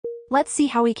Let's see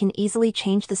how we can easily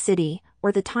change the city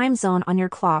or the time zone on your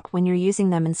clock when you're using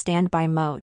them in standby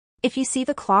mode. If you see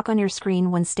the clock on your screen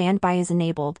when standby is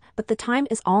enabled, but the time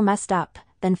is all messed up,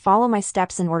 then follow my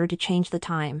steps in order to change the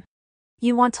time.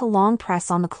 You want to long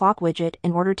press on the clock widget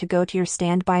in order to go to your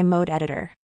standby mode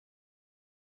editor.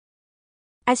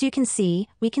 As you can see,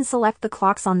 we can select the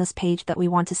clocks on this page that we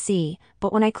want to see,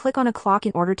 but when I click on a clock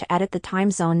in order to edit the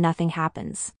time zone, nothing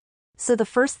happens. So the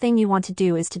first thing you want to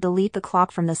do is to delete the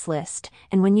clock from this list,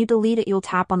 and when you delete it, you'll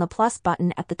tap on the plus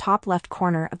button at the top left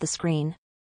corner of the screen.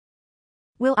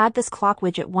 We'll add this clock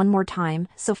widget one more time,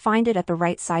 so find it at the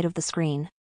right side of the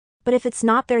screen. But if it's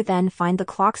not there, then find the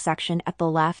clock section at the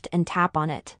left and tap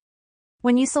on it.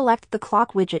 When you select the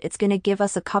clock widget, it's going to give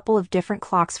us a couple of different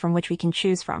clocks from which we can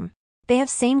choose from. They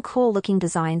have same cool looking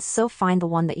designs, so find the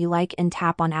one that you like and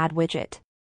tap on Add Widget.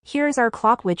 Here is our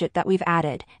clock widget that we've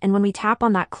added, and when we tap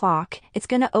on that clock, it's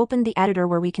going to open the editor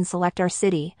where we can select our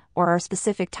city or our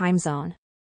specific time zone.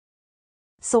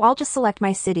 So I'll just select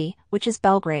my city, which is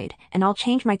Belgrade, and I'll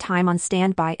change my time on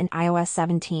standby in iOS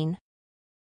 17.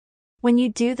 When you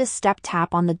do this step,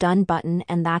 tap on the Done button,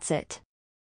 and that's it.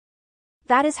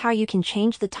 That is how you can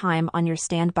change the time on your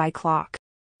standby clock.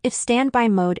 If standby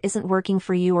mode isn't working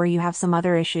for you or you have some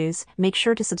other issues, make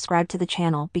sure to subscribe to the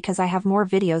channel because I have more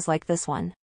videos like this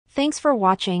one. Thanks for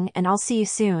watching, and I'll see you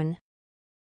soon.